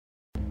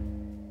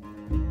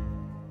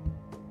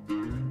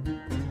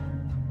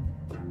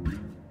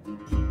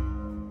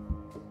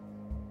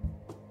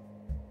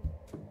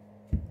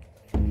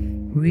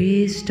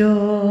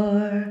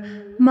Restore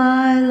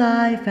my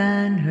life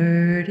and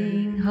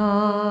hurting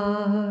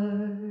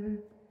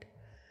heart.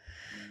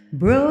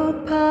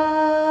 Broke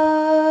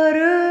pottery,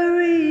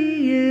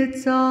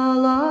 it's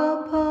all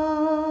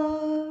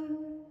apart.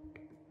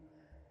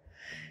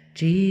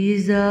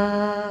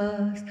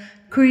 Jesus,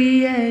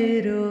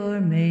 Creator,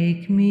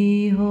 make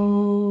me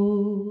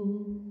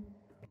whole.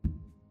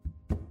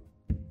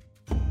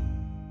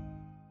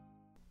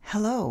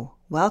 Hello,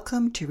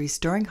 welcome to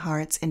Restoring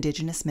Hearts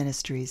Indigenous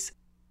Ministries.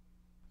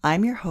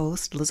 I'm your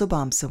host, Liz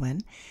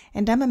Obomsawin,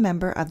 and I'm a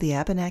member of the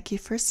Abenaki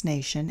First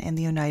Nation and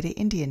the Oneida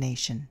Indian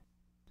Nation.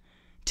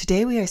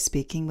 Today we are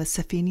speaking with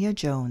Safinia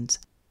Jones,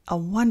 a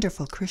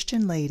wonderful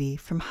Christian lady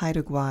from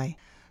Haida Gwaii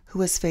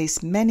who has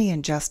faced many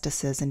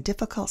injustices and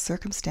difficult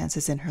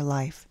circumstances in her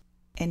life,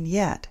 and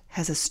yet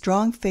has a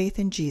strong faith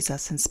in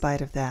Jesus in spite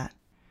of that.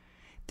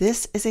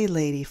 This is a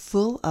lady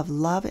full of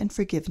love and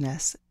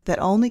forgiveness that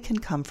only can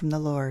come from the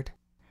Lord.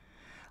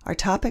 Our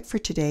topic for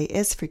today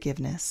is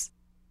forgiveness,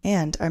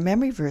 and our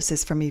memory verse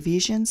is from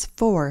Ephesians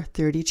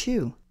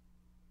 4:32.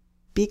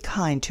 Be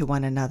kind to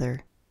one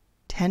another,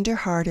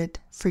 tender-hearted,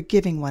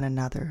 forgiving one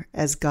another,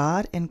 as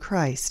God in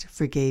Christ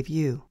forgave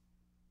you.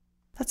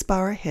 Let's bow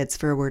our heads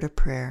for a word of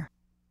prayer.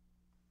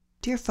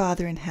 Dear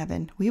Father in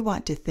heaven, we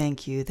want to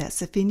thank you that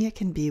Safinia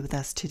can be with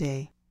us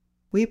today.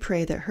 We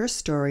pray that her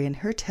story and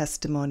her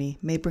testimony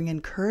may bring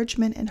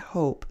encouragement and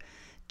hope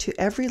to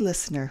every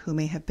listener who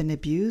may have been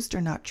abused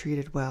or not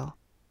treated well.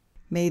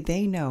 May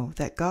they know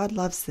that God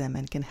loves them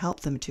and can help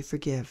them to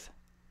forgive.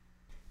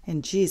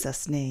 In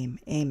Jesus' name,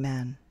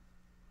 amen.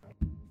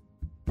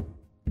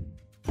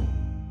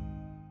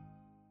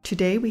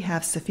 Today we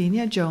have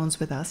Safinia Jones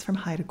with us from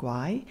Haida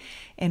Gwaii,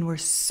 and we're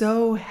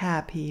so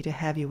happy to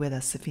have you with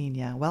us,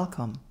 Safinia.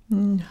 Welcome.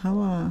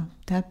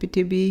 Happy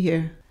to be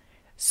here.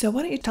 So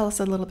why don't you tell us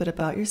a little bit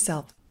about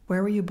yourself?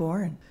 Where were you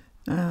born?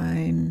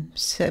 I'm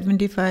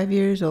 75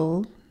 years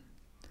old,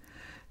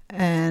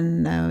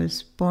 and I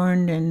was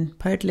born and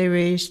partly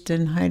raised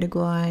in Haida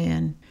Gwaii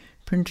and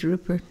Prince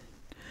Rupert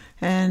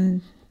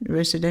and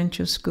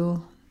residential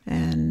school.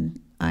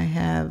 And I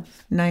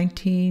have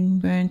 19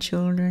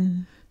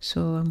 grandchildren,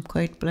 so I'm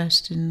quite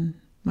blessed in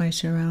my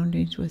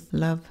surroundings with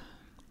love.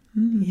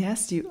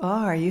 Yes, you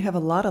are. You have a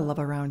lot of love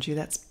around you.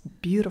 That's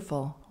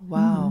beautiful.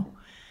 Wow.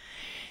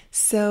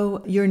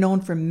 So you're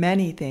known for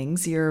many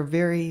things. You're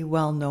very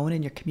well known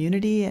in your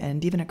community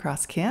and even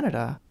across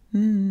Canada.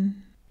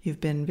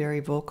 You've been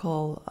very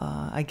vocal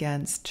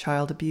against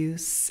child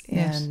abuse,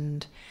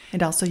 and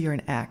also you're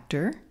an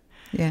actor.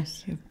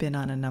 Yes. You've been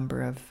on a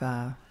number of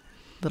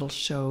little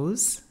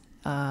shows,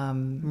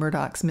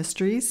 Murdoch's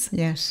Mysteries.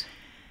 Yes.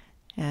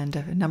 And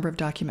a number of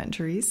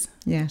documentaries.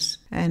 Yes.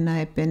 And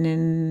I've been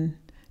in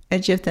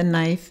Edge of the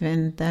Knife,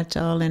 and that's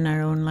all in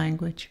our own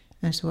language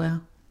as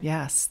well.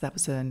 Yes, that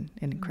was an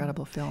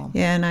incredible film.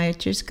 Yeah, and I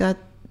just got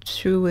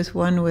through with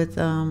one with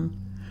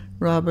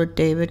Robert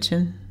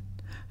Davidson.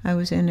 I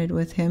was in it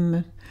with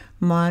him,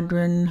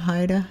 Modern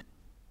Haida.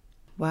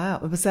 Wow.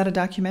 Was that a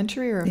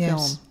documentary or a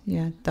film?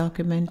 Yeah,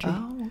 documentary.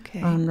 Oh,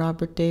 okay. On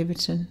Robert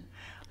Davidson.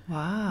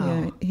 Wow.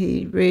 Yeah,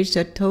 he raised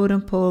a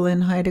totem pole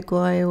in Haida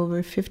Gwaii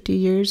over 50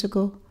 years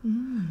ago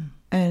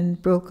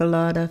and broke a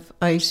lot of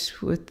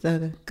ice with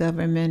the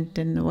government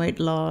and the white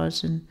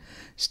laws and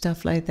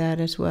stuff like that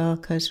as well,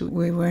 because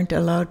we weren't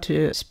allowed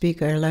to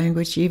speak our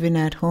language even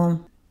at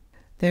home.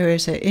 There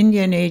was an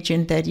Indian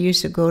agent that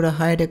used to go to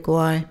Haida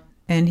Gwaii,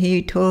 and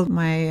he told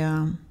my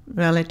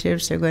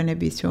relatives they're going to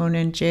be thrown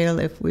in jail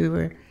if we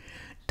were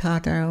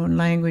taught our own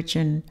language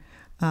and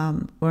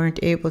weren't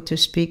able to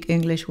speak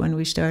English when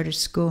we started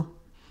school.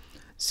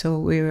 So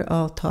we were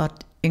all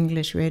taught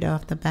English right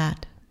off the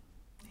bat.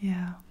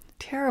 Yeah.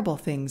 Terrible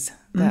things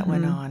that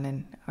went on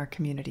in our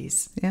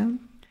communities. Yeah.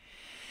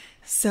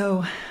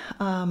 So,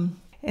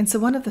 so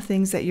one of the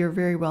things that you're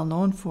very well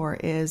known for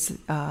is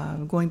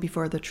going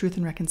before the Truth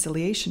and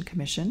Reconciliation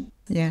Commission.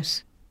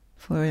 Yes.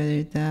 For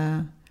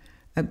the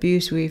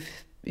abuse we've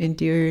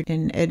endured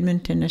in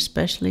Edmonton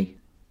especially.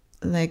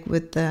 Like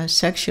with the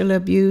sexual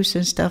abuse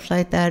and stuff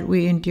like that,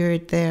 we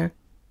endured there.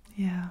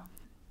 Yeah,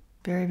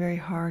 very, very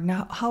hard.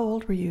 Now, how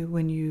old were you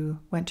when you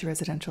went to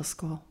residential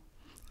school?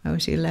 I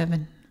was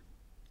 11.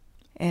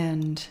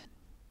 And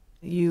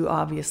you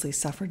obviously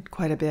suffered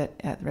quite a bit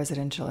at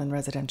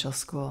residential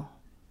school.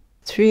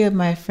 3 of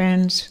my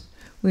friends,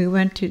 we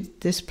went to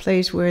this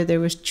place where there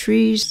was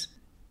trees,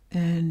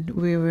 and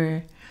we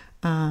were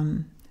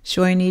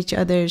showing each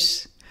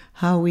other's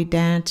how we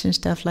dance and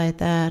stuff like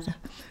that.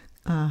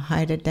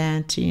 Haida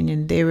dancing,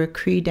 and they were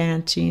Cree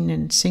dancing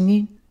and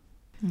singing.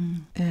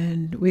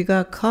 And we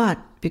got caught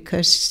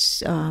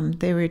because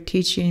they were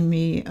teaching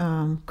me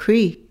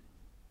Cree.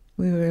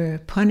 We were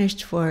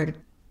punished for it.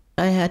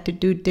 I had to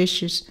do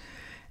dishes,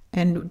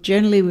 and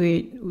generally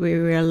we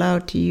were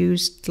allowed to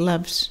use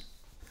gloves,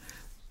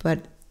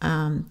 but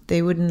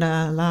they wouldn't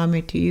allow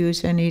me to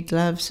use any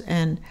gloves.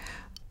 And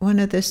one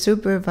of the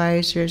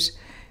supervisors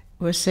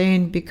was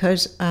saying,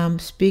 because I'm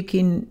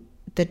speaking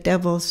the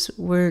devil's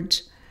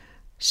words,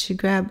 she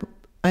grabbed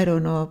I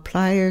don't know,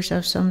 pliers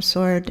of some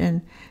sort,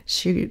 and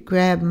she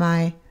grabbed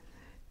my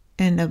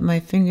end of my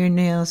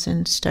fingernails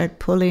and started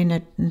pulling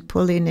it and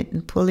pulling it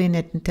and pulling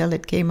it until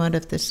it came out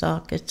of the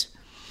sockets.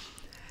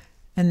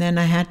 And then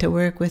I had to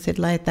work with it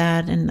like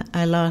that, and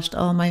I lost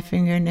all my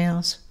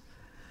fingernails.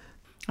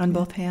 On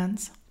both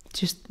hands?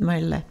 Just my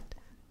left.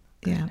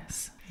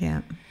 Goodness.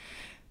 Yeah.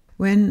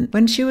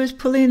 When she was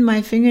pulling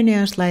my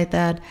fingernails like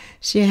that,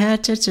 she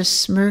had such a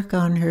smirk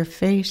on her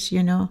face,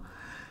 you know,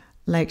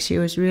 like she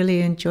was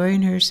really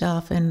enjoying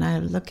herself. And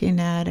I'm looking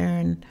at her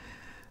and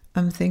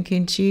I'm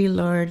thinking, gee,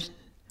 Lord,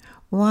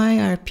 why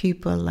are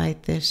people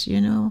like this, you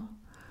know?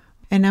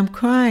 And I'm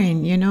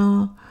crying, you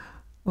know,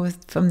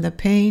 from the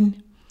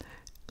pain,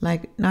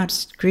 like not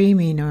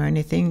screaming or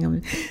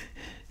anything,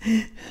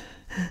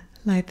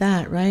 like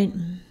that, right?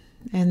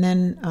 And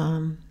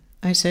then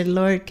I said,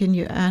 Lord, can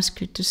you ask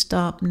her to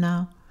stop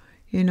now?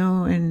 You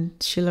know, and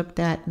she looked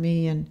at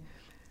me and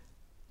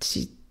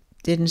she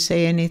didn't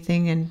say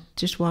anything and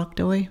just walked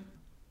away.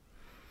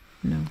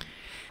 No.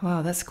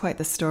 Wow, that's quite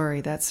the story.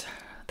 That's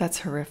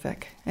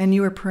horrific. And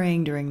you were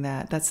praying during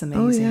that. That's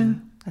amazing. Oh, yeah.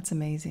 That's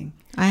amazing.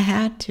 I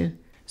had to.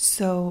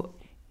 So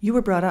you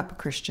were brought up a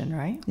Christian,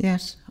 right?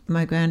 Yes.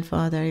 My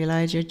grandfather,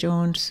 Elijah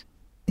Jones,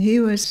 he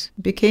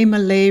became a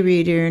lay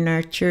reader in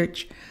our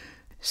church.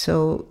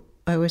 So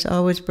I was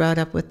always brought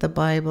up with the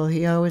Bible.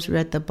 He always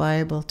read the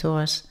Bible to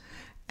us.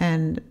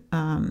 And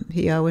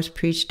he always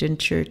preached in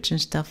church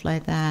and stuff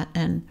like that,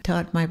 and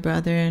taught my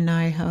brother and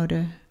I how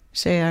to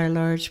say our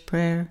Lord's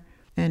Prayer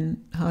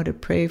and how to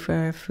pray for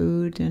our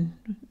food and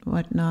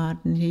whatnot.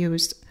 And he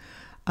was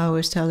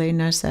always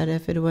telling us that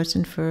if it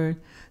wasn't for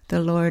the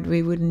Lord,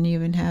 we wouldn't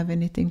even have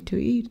anything to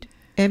eat.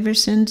 Ever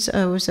since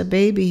I was a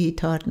baby, he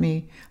taught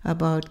me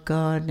about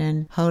God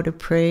and how to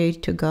pray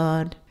to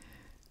God.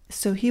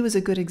 So he was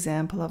a good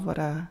example of what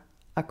a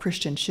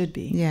Christian should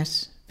be.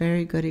 Yes,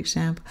 very good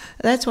example.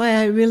 That's why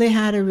I really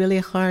had a really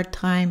hard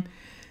time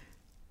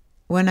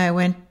when I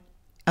went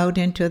out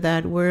into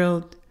that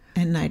world,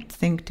 and I'd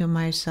think to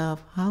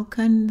myself, how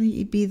can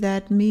he be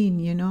that mean,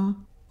 you know?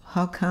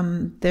 How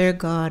come their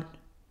God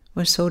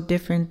was so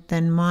different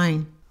than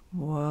mine?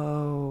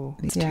 Whoa,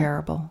 it's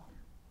terrible.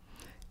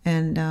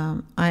 And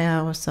I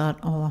always thought,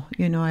 oh,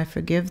 you know, I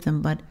forgive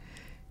them, but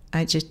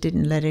I just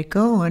didn't let it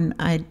go, and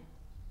I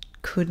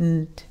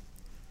couldn't,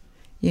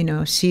 you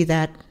know, see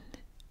that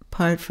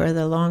part for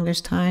the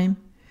longest time.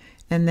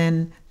 And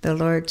then the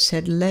Lord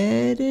said,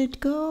 let it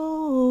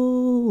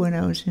go, when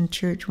I was in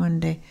church one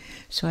day.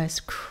 So I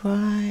was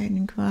crying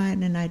and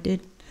crying, and I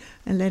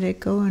let it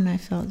go, and I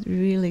felt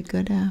really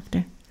good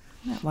after.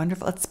 Isn't that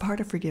wonderful? It's part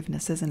of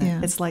forgiveness, isn't it?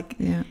 Yeah. It's like,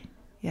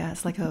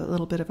 it's like a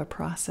little bit of a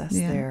process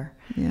there.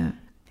 Yeah.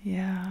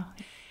 Yeah.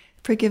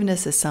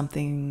 Forgiveness is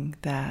something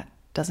that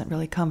doesn't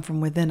really come from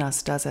within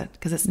us, does it?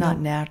 Because it's not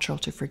natural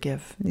to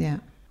forgive. Yeah.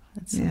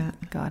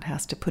 God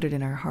has to put it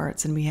in our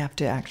hearts, and we have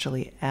to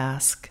actually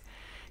ask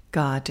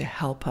God to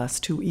help us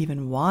to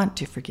even want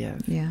to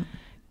forgive. Yeah.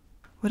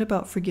 What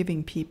about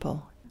forgiving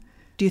people?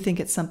 Do you think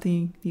it's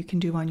something you can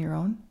do on your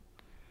own?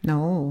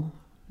 No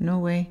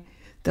way.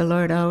 The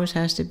Lord always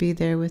has to be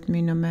there with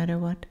me no matter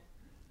what.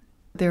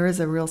 There is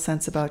a real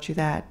sense about you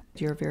that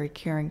you're a very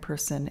caring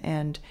person,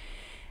 and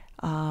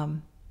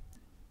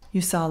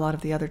you saw a lot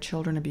of the other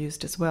children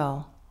abused as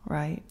well,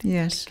 right?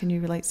 Yes. Can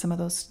you relate some of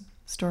those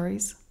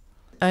stories?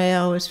 I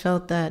always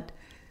felt that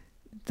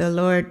the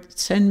Lord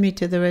sent me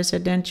to the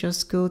residential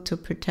school to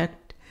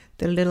protect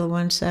the little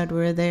ones that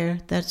were there.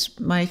 That's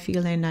my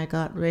feeling I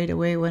got right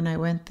away when I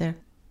went there.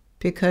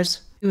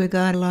 Because we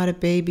got a lot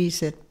of babies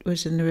that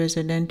was in the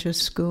residential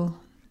school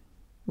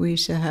we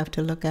used to have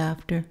to look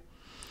after.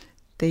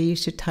 They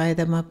used to tie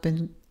them up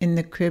in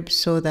the cribs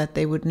so that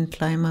they wouldn't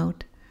climb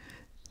out.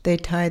 They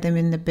tie them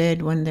in the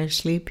bed when they're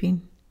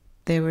sleeping.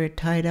 They were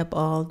tied up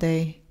all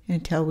day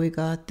until we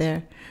got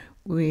there.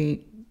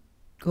 We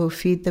go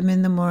feed them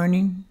in the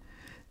morning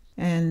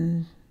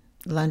and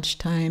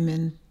lunchtime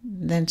and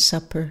then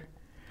supper.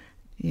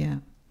 Yeah.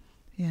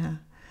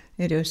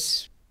 It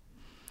was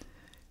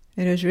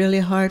really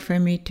hard for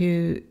me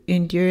to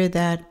endure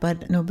that,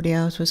 but nobody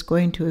else was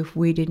going to if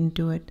we didn't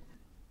do it.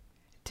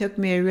 It took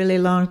me a really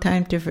long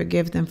time to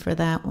forgive them for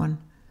that one.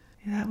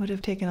 Yeah, that would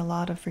have taken a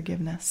lot of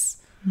forgiveness.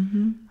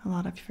 Mm-hmm. A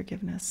lot of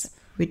forgiveness.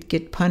 We'd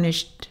get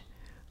punished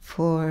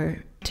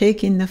for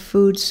taking the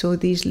food so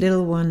these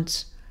little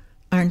ones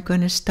aren't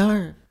going to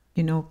starve,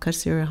 you know,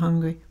 because they were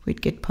hungry.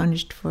 We'd get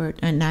punished for it,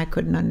 and I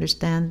couldn't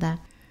understand that.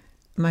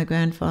 My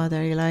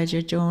grandfather,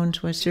 Elijah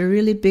Jones, was a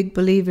really big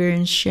believer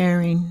in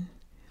sharing.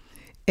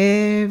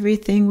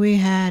 Everything we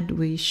had,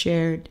 we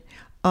shared.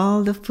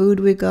 All the food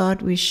we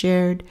got, we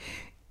shared.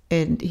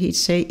 And he'd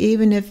say,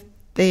 even if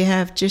they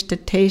have just a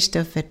taste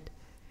of it,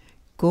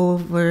 go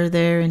over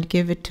there and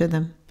give it to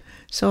them.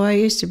 So I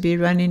used to be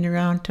running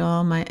around to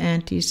all my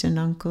aunties and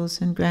uncles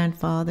and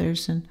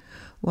grandfathers and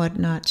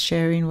whatnot,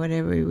 sharing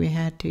whatever we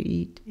had to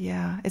eat.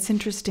 Yeah, it's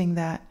interesting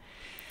that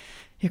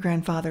your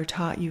grandfather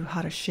taught you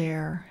how to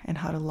share and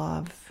how to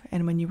love.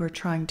 And when you were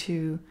trying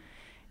to,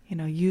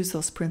 use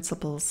those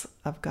principles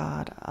of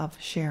God, of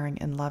sharing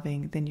and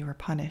loving, then you were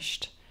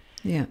punished.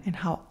 Yeah. and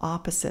how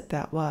opposite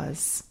that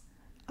was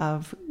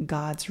of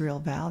God's real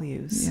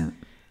values. Yeah.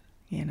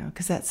 You know,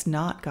 because that's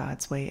not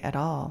God's way at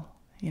all,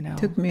 you know. It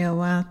took me a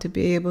while to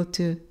be able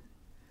to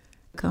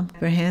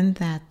comprehend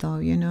that, though,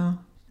 you know.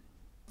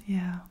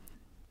 Yeah.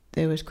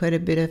 There was quite a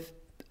bit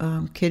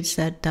of kids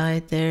that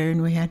died there,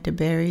 and we had to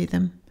bury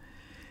them.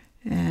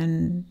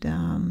 And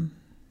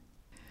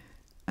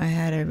I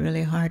had a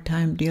really hard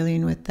time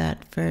dealing with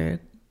that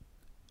for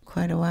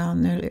quite a while,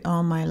 nearly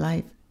all my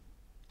life.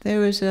 There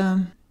was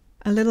a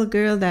little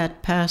girl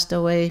that passed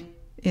away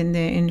in the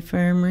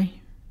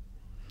infirmary.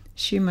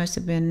 She must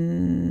have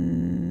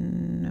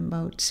been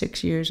about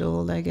 6 years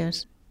old, I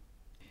guess.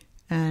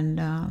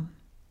 And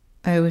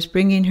I was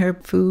bringing her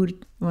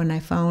food when I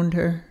found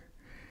her.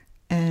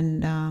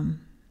 And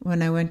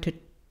when I went to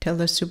tell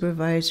the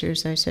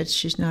supervisors, I said,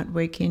 she's not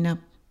waking up.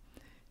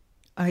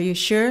 Are you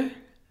sure?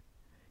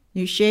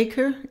 You shake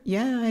her?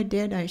 Yeah, I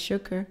did. I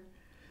shook her.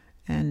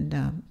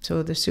 And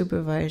so the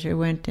supervisor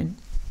went and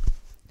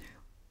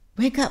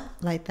wake up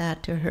like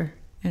that to her.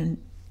 And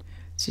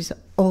she said,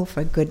 oh,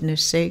 for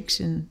goodness sakes,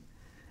 and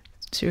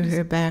threw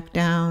her back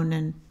down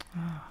and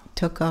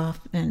took off.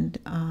 And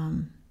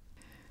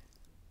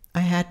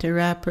I had to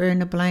wrap her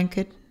in a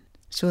blanket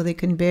so they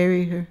can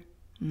bury her.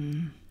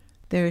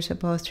 There's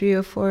about 3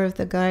 or 4 of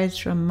the guys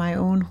from my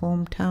own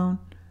hometown,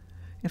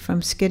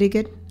 from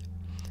Skidegate,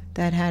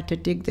 that had to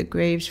dig the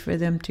graves for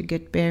them to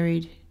get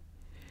buried.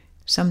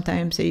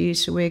 Sometimes they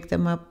used to wake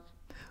them up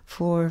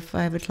 4 or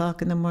 5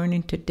 o'clock in the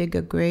morning to dig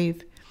a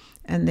grave,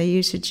 and they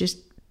used to just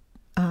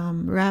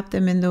wrap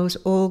them in those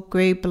old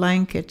gray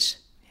blankets.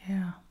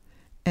 Yeah.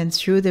 And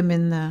threw them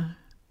in the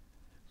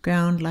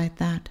ground like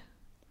that.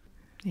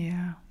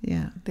 Yeah.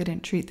 Yeah. They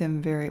didn't treat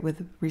them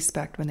with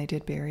respect when they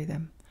did bury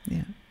them.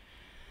 Yeah.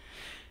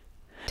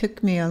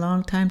 Took me a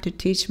long time to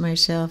teach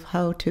myself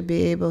how to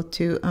be able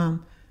to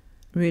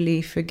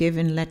really forgive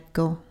and let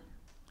go.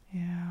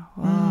 Yeah.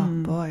 Oh,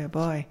 boy, oh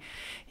boy.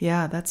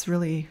 Yeah, that's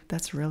really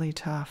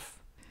tough.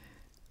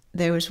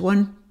 There was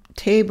one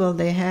table,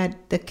 they had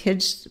the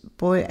kids,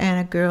 boy and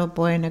a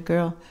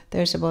girl.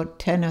 There's about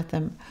 10 of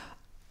them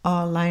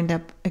all lined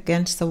up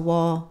against the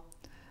wall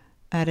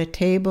at a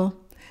table,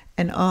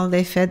 and all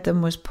they fed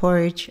them was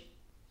porridge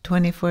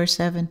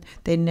 24/7.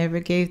 They never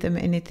gave them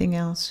anything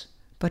else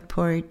but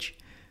porridge.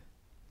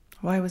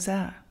 Why was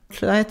that?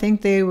 So I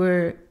think they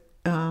were,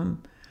 how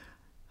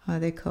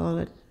they call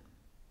it,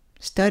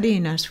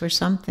 studying us for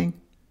something.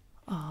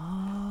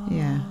 Oh.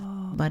 Yeah,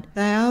 but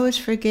I always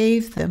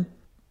forgave them.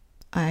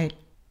 I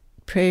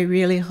pray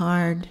really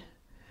hard,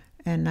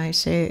 and I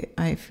say,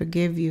 I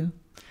forgive you.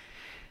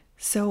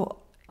 So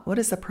what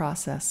is the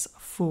process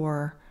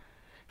for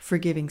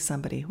forgiving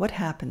somebody? What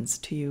happens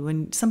to you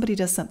when somebody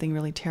does something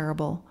really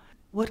terrible?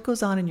 What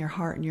goes on in your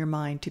heart and your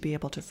mind to be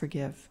able to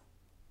forgive?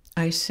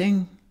 I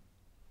sing.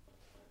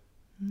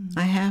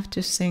 I have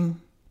to sing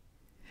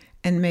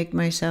and make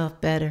myself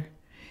better.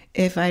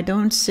 If I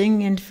don't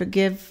sing and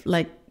forgive,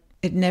 like,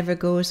 it never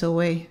goes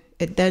away.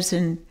 It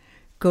doesn't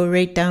go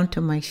right down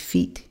to my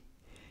feet,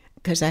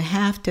 because I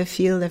have to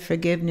feel the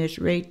forgiveness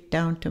right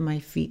down to my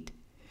feet.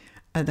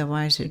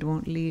 Otherwise, it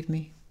won't leave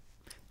me.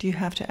 Do you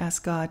have to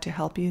ask God to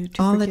help you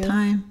to all forgive? the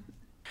time?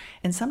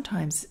 And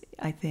sometimes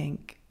I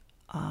think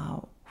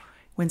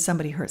when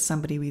somebody hurts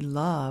somebody we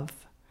love,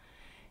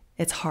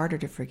 it's harder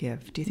to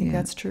forgive. Do you think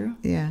that's true?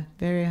 Yeah,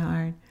 very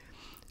hard.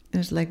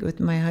 It's like with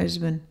my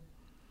husband.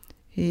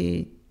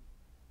 He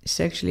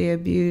sexually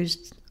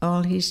abused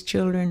all his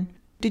children.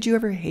 Did you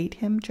ever hate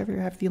him? Did you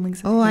ever have feelings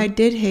of Oh, hate? I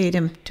did hate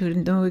him to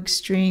no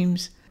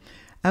extremes.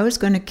 I was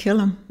going to kill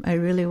him. I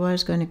really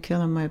was going to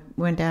kill him. I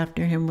went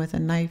after him with a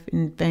knife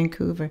in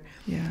Vancouver.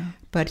 Yeah.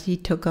 But he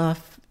took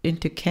off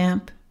into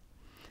camp,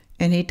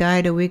 and he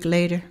died a week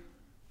later.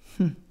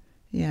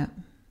 Yeah.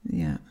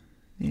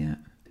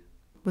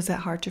 Was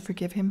that hard to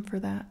forgive him for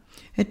that?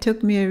 It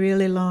took me a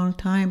really long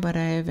time, but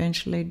I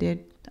eventually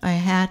did. I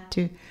had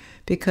to,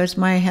 because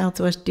my health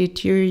was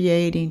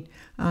deteriorating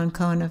on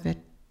account of it.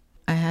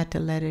 I had to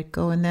let it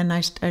go, and then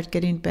I started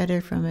getting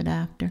better from it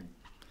after.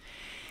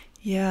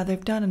 Yeah,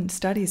 they've done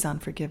studies on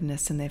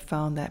forgiveness, and they've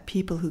found that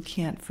people who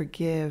can't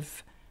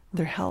forgive,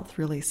 their health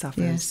really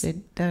suffers. Yes,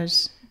 it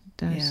does.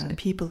 Yeah,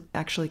 people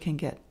actually can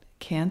get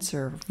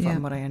cancer,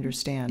 from what I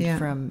understand,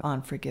 from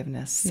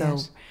unforgiveness. So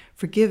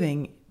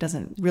forgiving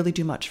doesn't really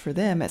do much for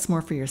them. It's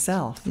more for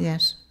yourself.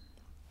 Yes.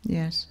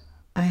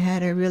 I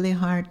had a really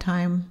hard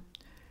time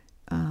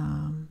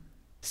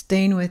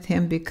staying with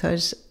him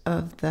because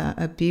of the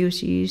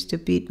abuse. He used to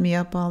beat me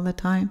up all the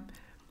time.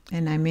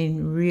 And I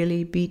mean,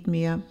 really beat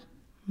me up.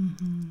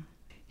 Mm-hmm.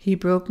 He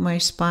broke my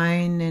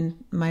spine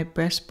and my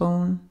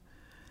breastbone.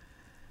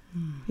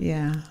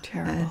 Yeah.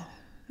 Terrible.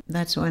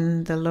 That's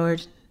when the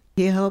Lord,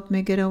 He helped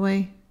me get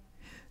away.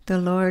 The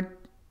Lord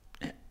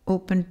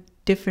opened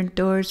different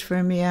doors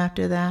for me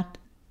after that.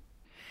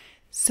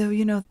 So,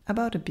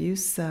 about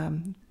abuse,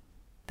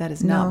 that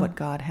is not what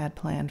God had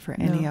planned for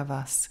any of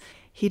us.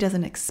 He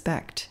doesn't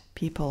expect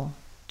people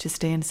to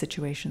stay in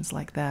situations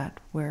like that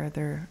where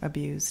they're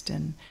abused.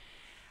 And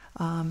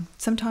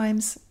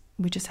sometimes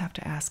we just have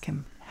to ask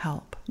Him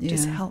help. Yeah.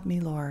 Just help me,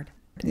 Lord.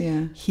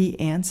 Yeah. He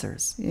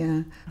answers.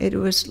 Yeah. It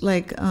was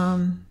like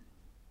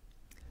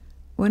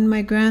when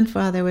my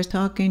grandfather was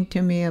talking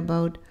to me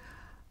about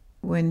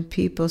when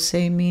people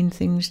say mean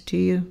things to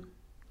you,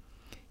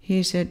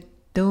 he said,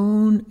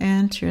 don't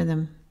answer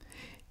them.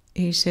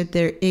 He said,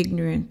 they're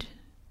ignorant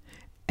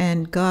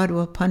and God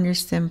will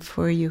punish them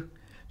for you.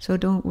 So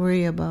don't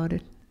worry about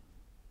it.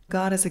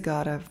 God is a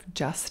God of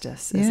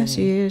justice, isn't Yes,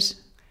 he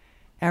is.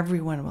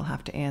 Everyone will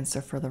have to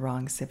answer for the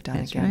wrongs they've done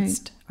That's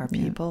against right. our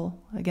people,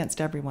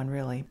 against everyone,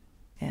 really.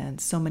 And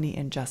so many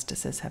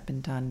injustices have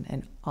been done,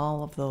 and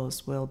all of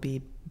those will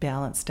be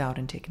balanced out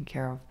and taken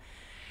care of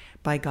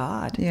by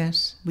God.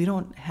 Yes. We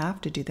don't have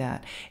to do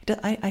that.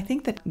 I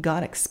think that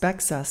God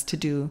expects us to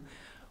do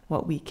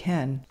what we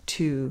can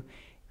to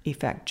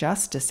effect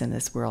justice in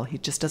this world. He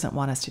just doesn't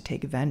want us to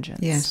take vengeance.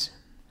 Yes.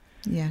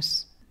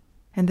 Yes.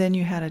 And then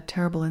you had a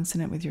terrible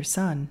incident with your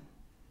son.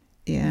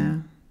 Yeah.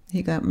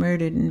 He got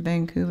murdered in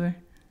Vancouver.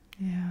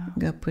 Yeah.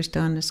 Got pushed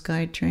on the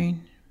SkyTrain.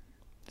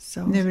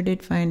 So Never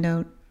did find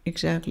out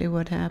exactly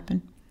what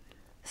happened.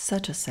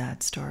 such a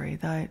sad story.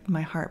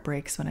 My heart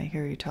breaks when I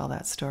hear you tell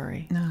that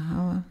story.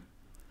 No,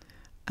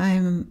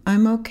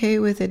 I'm okay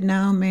with it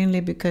now,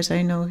 mainly because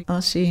I know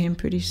I'll see him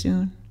pretty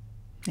soon.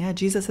 Yeah,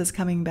 Jesus is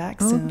coming back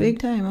Oh, soon. big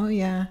time. Oh,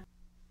 yeah.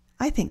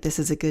 I think this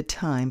is a good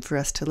time for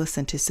us to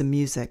listen to some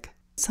music.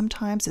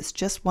 Sometimes it's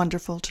just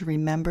wonderful to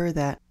remember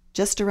that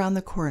just around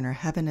the corner,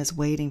 heaven is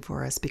waiting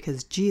for us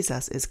because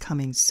Jesus is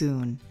coming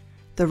soon.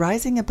 The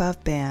Rising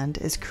Above Band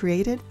is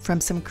created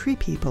from some Cree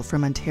people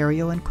from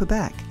Ontario and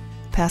Quebec.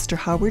 Pastor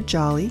Howard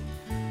Jolly,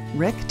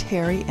 Rick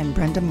Terry, and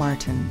Brenda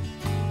Martin.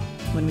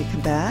 When we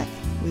come back,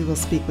 we will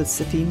speak with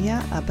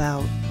Safina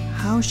about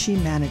how she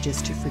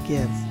manages to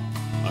forgive.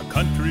 A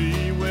country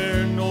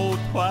where no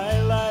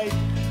twilight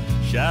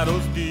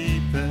shadows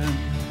deepen.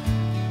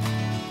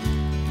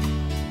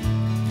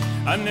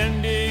 An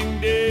ending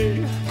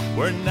day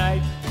where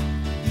night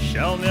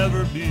shall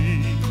never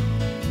be.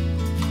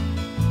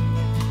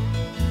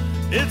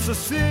 It's a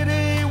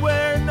city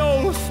where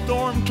no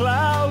storm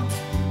clouds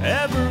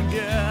ever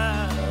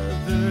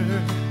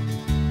gather.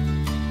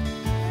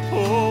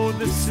 Oh,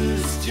 this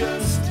is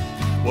just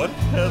what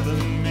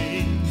heaven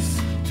means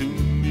to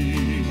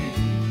me.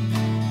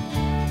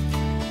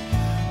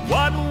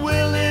 What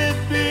will it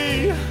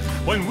be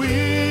when we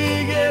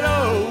get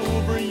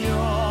over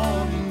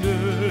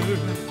yonder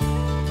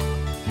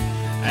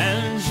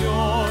and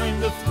join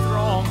the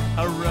throng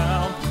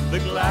around the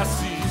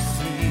glassy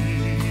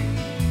sea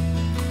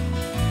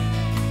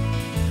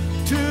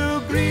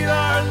to greet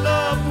our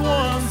loved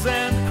ones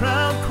and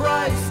crown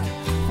Christ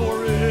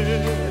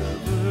forever?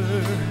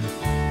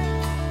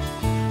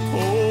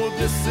 Oh,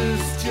 this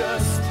is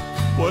just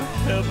what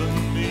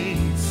heaven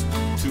means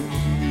to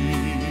me.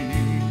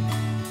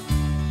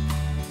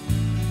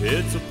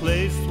 It's a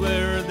place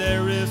where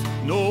there is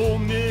no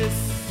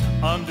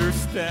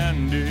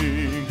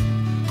misunderstanding,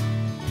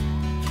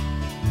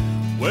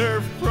 where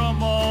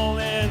from all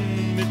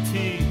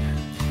enmity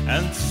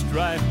and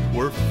strife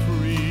we're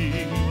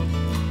free.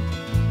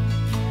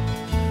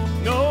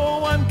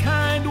 No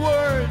unkind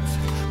words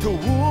to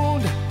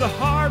wound the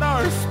heart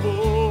are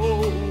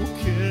spoken.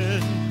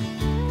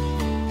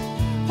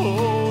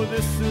 Oh,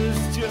 this is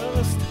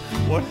just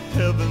what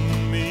heaven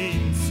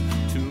means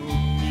to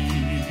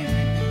me.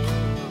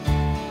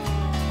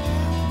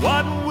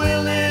 What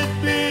will it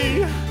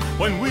be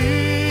when we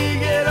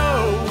get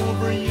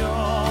over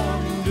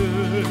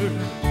yonder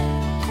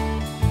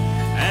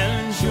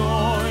and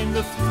join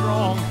the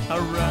throng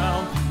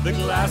around the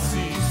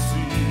glassy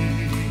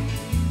sea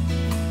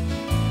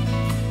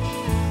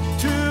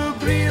to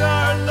greet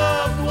our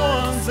loved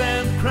ones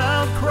and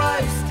crown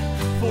Christ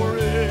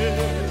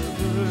forever?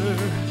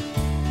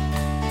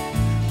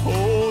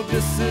 Oh,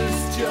 this is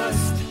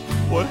just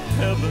what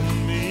heaven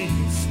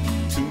means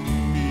to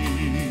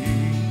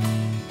me.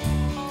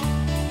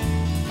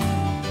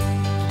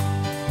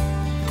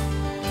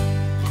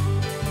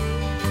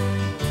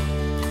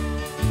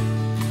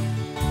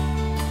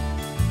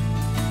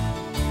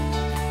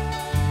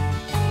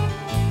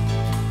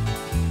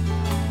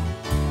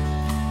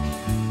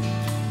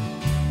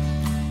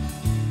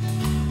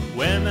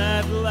 When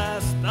at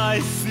last I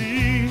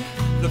see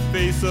the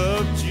face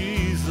of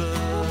Jesus,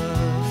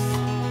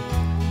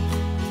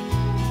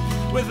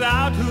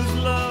 without whose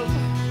love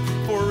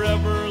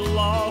forever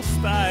lost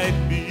I'd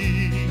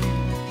be.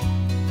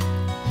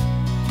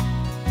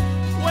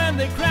 When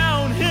they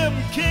crown him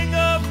King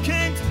of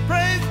Kings,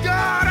 praise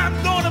God, I'm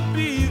gonna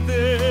be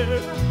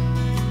there.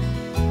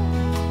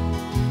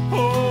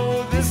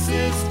 Oh, this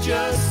is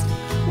just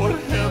what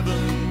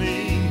heaven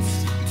means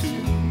to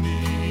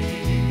me.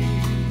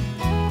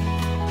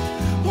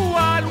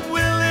 What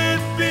will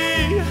it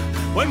be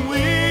when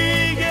we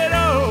get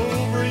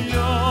over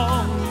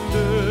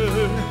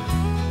yonder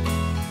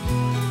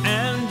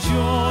and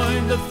join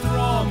the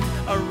throng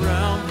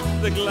around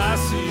the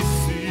glassy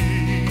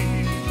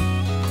sea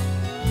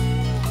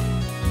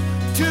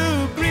to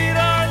greet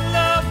our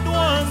loved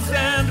ones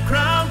and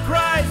crown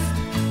Christ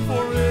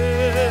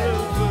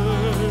forever?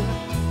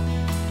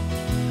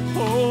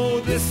 Oh,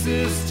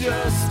 is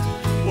just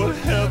what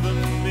heaven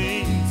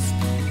means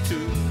to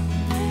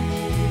me.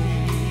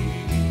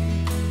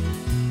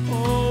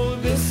 Oh,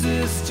 this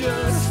is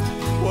just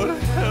what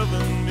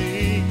heaven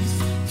means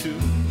to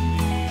me.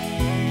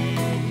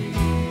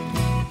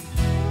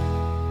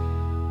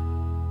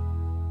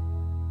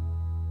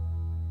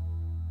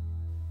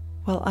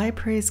 Well, I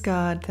praise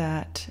God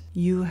that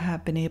you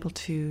have been able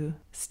to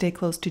stay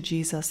close to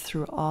Jesus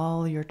through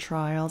all your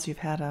trials. You've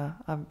had a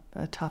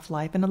tough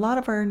life, and a lot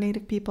of our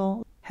Native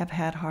people have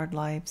had hard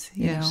lives,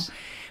 you know.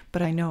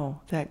 But I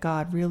know that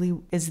God really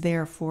is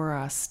there for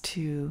us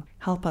to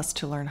help us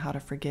to learn how to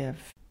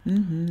forgive.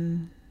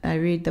 Mm-hmm. I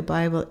read the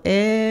Bible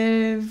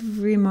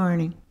every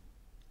morning.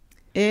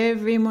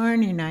 Every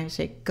morning I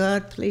say,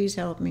 God, please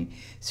help me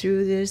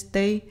through this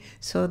day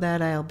so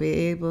that I'll be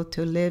able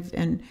to live,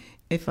 and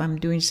if I'm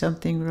doing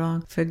something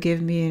wrong,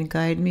 forgive me and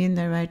guide me in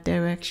the right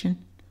direction.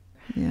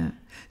 Yeah.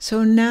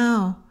 So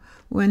now,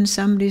 when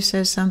somebody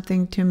says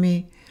something to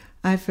me,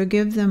 I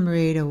forgive them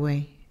right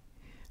away.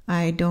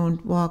 I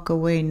don't walk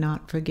away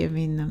not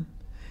forgiving them,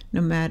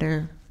 no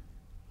matter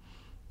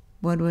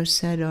what was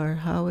said or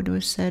how it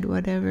was said,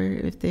 whatever,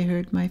 if they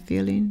hurt my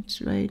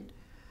feelings, right?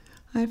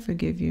 I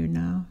forgive you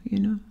now, you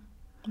know.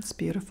 That's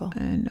beautiful.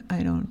 And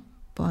I don't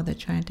bother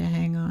trying to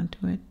hang on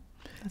to it,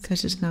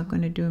 because it's not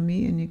going to do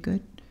me any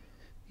good.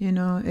 You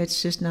know,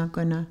 it's just not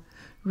going to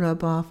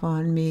rub off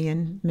on me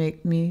and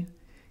make me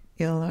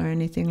ill or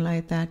anything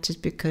like that,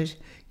 just because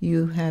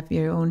you have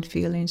your own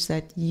feelings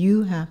that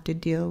you have to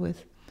deal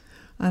with.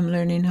 I'm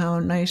learning how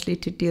nicely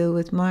to deal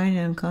with mine,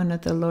 and kind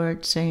of the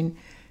Lord saying,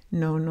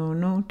 no, no,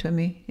 no to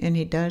me. And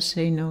He does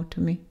say no to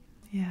me.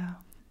 Yeah.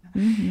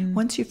 Mm-hmm.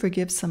 Once you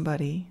forgive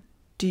somebody,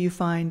 do you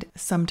find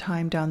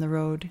sometime down the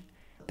road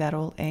that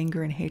old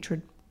anger and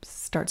hatred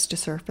starts to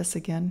surface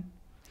again?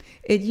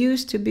 It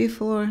used to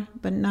before,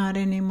 but not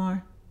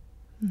anymore.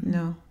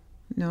 Mm-hmm.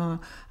 No.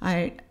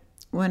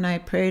 When I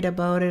prayed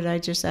about it, I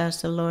just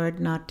asked the Lord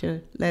not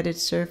to let it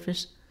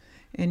surface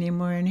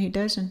anymore, and He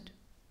doesn't.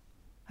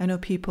 I know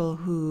people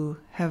who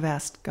have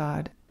asked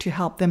God to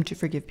help them to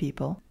forgive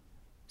people.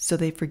 So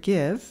they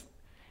forgive,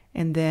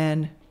 and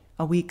then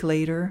a week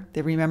later,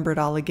 they remember it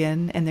all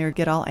again, and they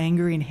get all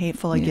angry and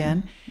hateful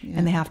again,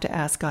 and they have to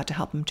ask God to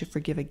help them to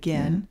forgive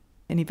again.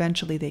 And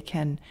eventually they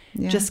can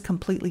just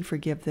completely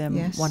forgive them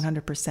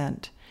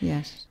 100%.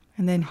 Yes.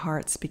 And then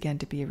hearts begin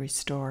to be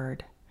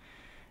restored.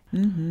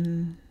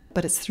 Mm-hmm.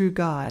 But it's through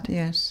God.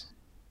 Yes.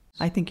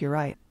 I think you're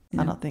right.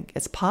 No. I don't think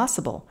it's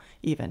possible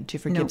even to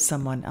forgive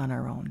someone on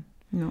our own.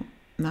 No,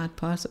 not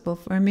possible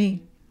for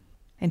me.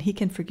 And He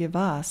can forgive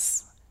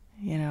us,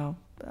 you know,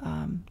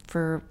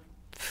 for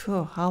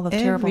all the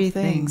terrible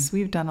things.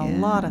 We've done a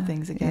lot of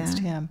things against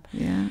Him.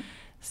 Yeah.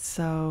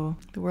 So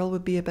the world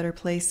would be a better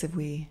place if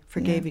we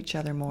forgave each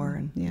other more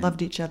and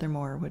loved each other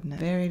more, wouldn't it?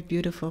 Very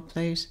beautiful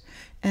place.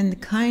 And the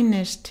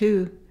kindness,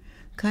 too.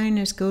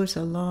 Kindness goes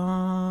a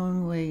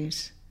long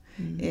ways.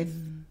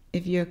 Mm-hmm.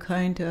 If you're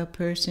kind to a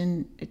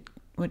person,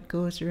 what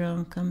goes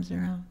around comes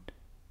around.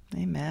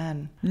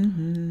 Amen.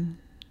 Mm-hmm.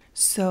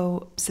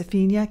 So,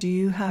 Safina, do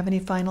you have any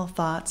final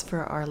thoughts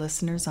for our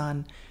listeners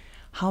on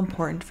how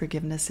important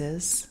forgiveness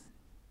is?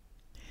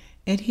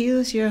 It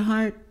heals your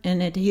heart,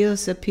 and it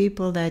heals the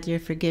people that you're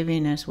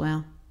forgiving as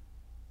well.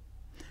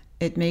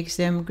 It makes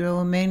them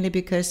grow, mainly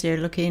because they're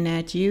looking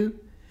at you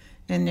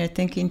and they're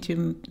thinking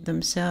to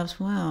themselves,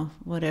 wow,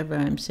 whatever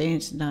I'm saying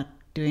is not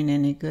doing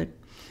any good.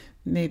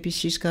 Maybe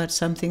she's got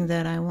something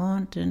that I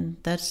want, and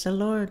that's the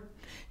Lord.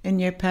 And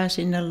you're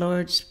passing the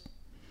Lord's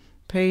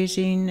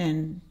praising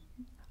and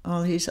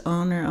all His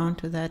honor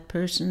onto that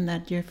person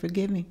that you're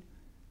forgiving.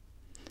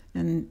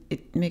 And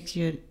it makes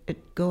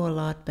it go a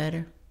lot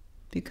better,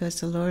 because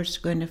the Lord's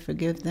going to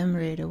forgive them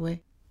right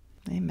away.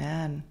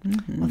 Amen.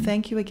 Mm-hmm. Well,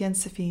 thank you again,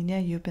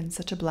 Safina. You've been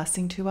such a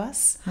blessing to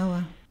us. Oh,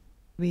 well.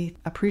 We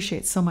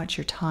appreciate so much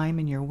your time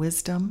and your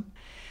wisdom,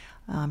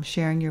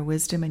 sharing your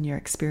wisdom and your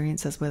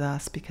experiences with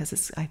us,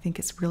 because I think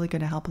it's really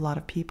going to help a lot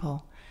of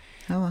people.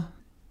 Oh, well.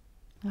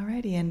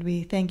 Alrighty, and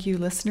we thank you,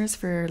 listeners,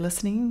 for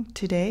listening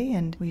today,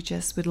 and we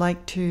just would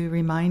like to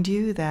remind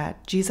you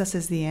that Jesus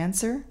is the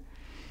answer,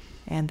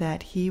 and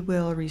that He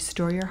will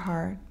restore your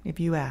heart if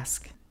you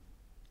ask.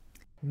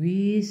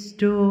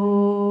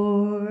 Restore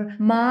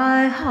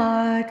my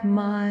heart,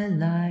 my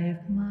life,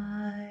 my